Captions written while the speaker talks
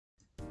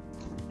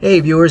Hey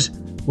viewers,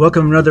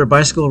 welcome to another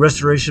Bicycle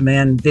Restoration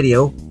Man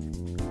video.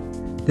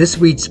 This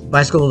week's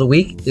Bicycle of the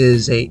Week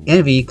is a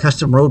Enve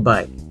Custom Road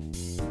bike.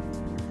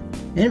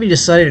 Enve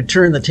decided to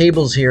turn the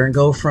tables here and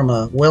go from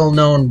a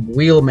well-known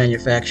wheel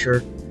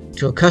manufacturer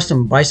to a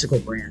custom bicycle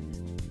brand.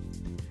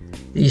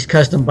 These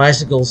custom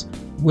bicycles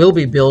will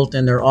be built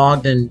in their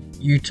Ogden,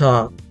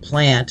 Utah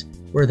plant,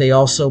 where they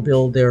also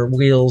build their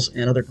wheels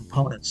and other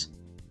components.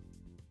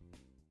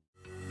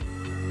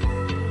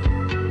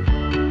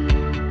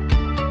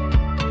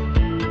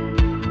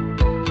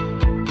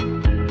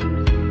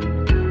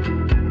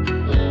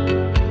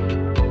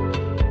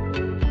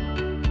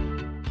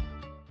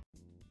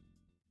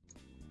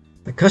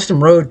 The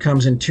Custom Road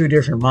comes in two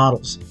different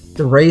models,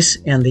 the Race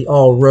and the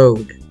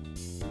All-Road.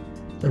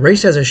 The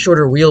Race has a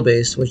shorter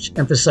wheelbase, which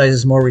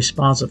emphasizes more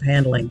responsive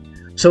handling,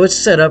 so it's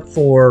set up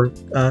for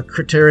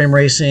criterium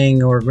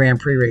racing or Grand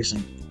Prix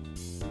racing.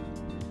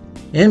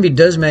 Enve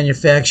does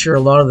manufacture a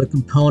lot of the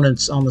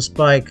components on this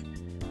bike.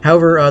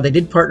 However, they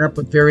did partner up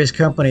with various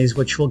companies,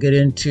 which we'll get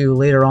into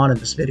later on in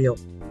this video.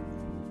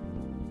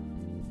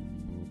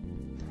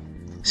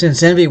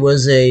 Since Enve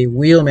was a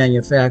wheel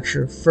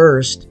manufacturer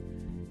first,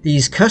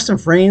 these custom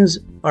frames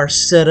are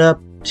set up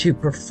to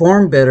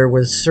perform better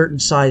with certain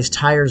size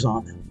tires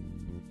on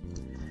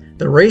them.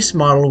 The Race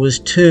model was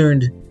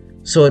tuned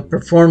so it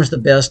performs the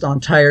best on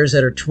tires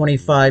that are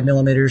 25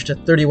 millimeters to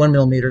 31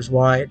 millimeters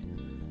wide,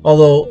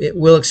 although it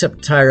will accept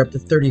a tire up to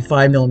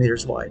 35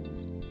 millimeters wide.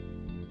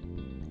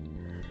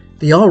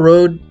 The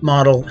All-Road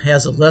model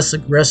has a less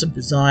aggressive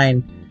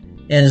design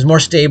and is more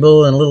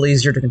stable and a little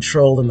easier to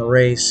control than the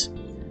Race.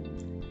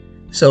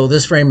 So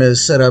this frame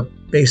is set up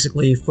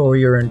basically for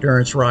your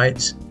endurance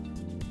rides.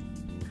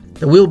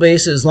 The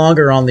wheelbase is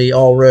longer on the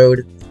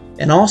All-Road,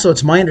 and also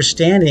it's my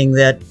understanding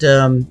that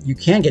you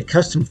can get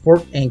custom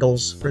fork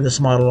angles for this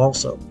model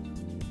also.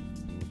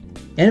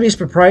 Enve's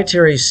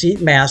proprietary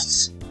seat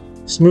masts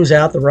smooths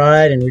out the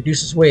ride and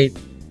reduces weight,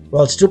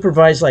 while it still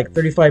provides like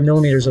 35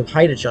 millimeters of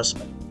height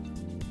adjustment.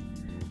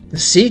 The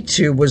seat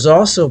tube was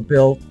also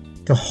built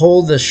to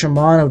hold the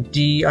Shimano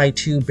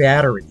Di2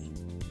 battery.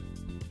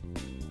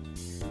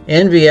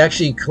 Enve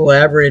actually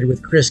collaborated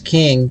with Chris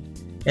King,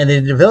 and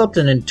they developed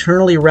an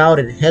internally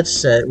routed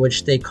headset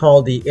which they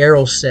called the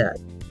Aero Set.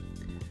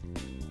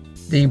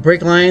 The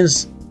brake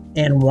lines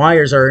and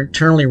wires are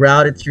internally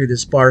routed through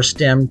this bar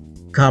stem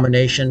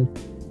combination,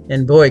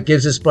 and boy, it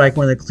gives this bike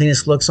one of the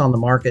cleanest looks on the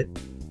market.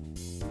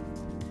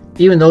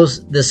 Even though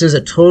this is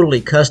a totally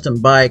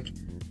custom bike,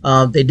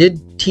 they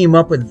did team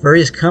up with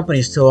various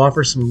companies to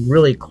offer some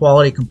really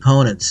quality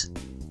components.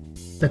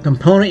 The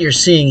component you're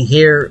seeing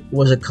here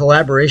was a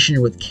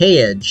collaboration with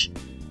K-Edge,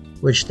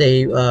 which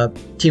they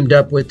teamed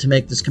up with to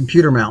make this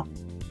computer mount.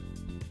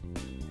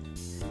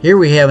 Here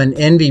we have an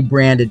Enve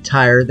branded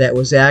tire that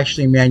was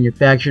actually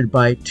manufactured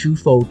by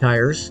Tufo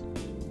Tires.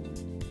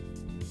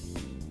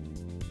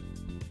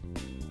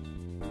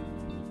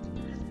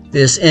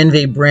 This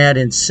Enve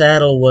branded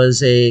saddle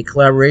was a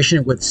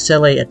collaboration with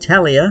Selle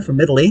Italia from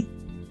Italy.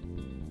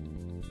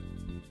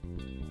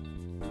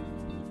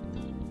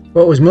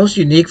 What was most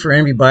unique for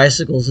Enve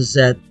bicycles is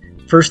that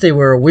first they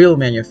were a wheel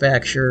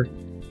manufacturer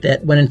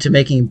that went into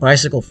making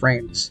bicycle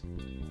frames.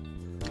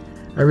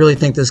 I really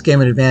think this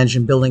gave an advantage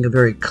in building a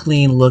very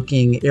clean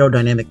looking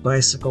aerodynamic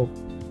bicycle.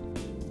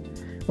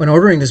 When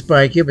ordering this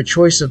bike, you have a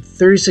choice of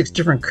 36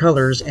 different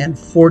colors and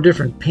 4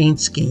 different paint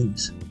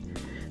schemes.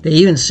 They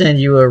even send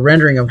you a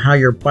rendering of how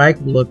your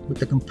bike will look with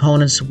the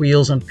components,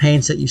 wheels, and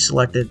paints that you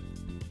selected.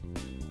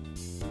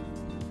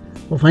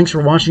 Well, thanks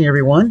for watching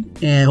everyone,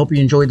 and I hope you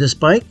enjoyed this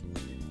bike.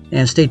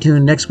 And stay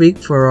tuned next week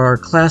for our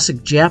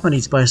classic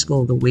Japanese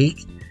bicycle of the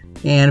week.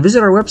 And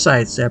visit our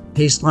websites at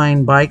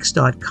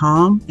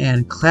pacelinebikes.com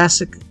and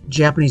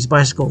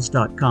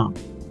classicjapanesebicycles.com.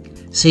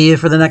 See you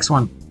for the next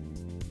one.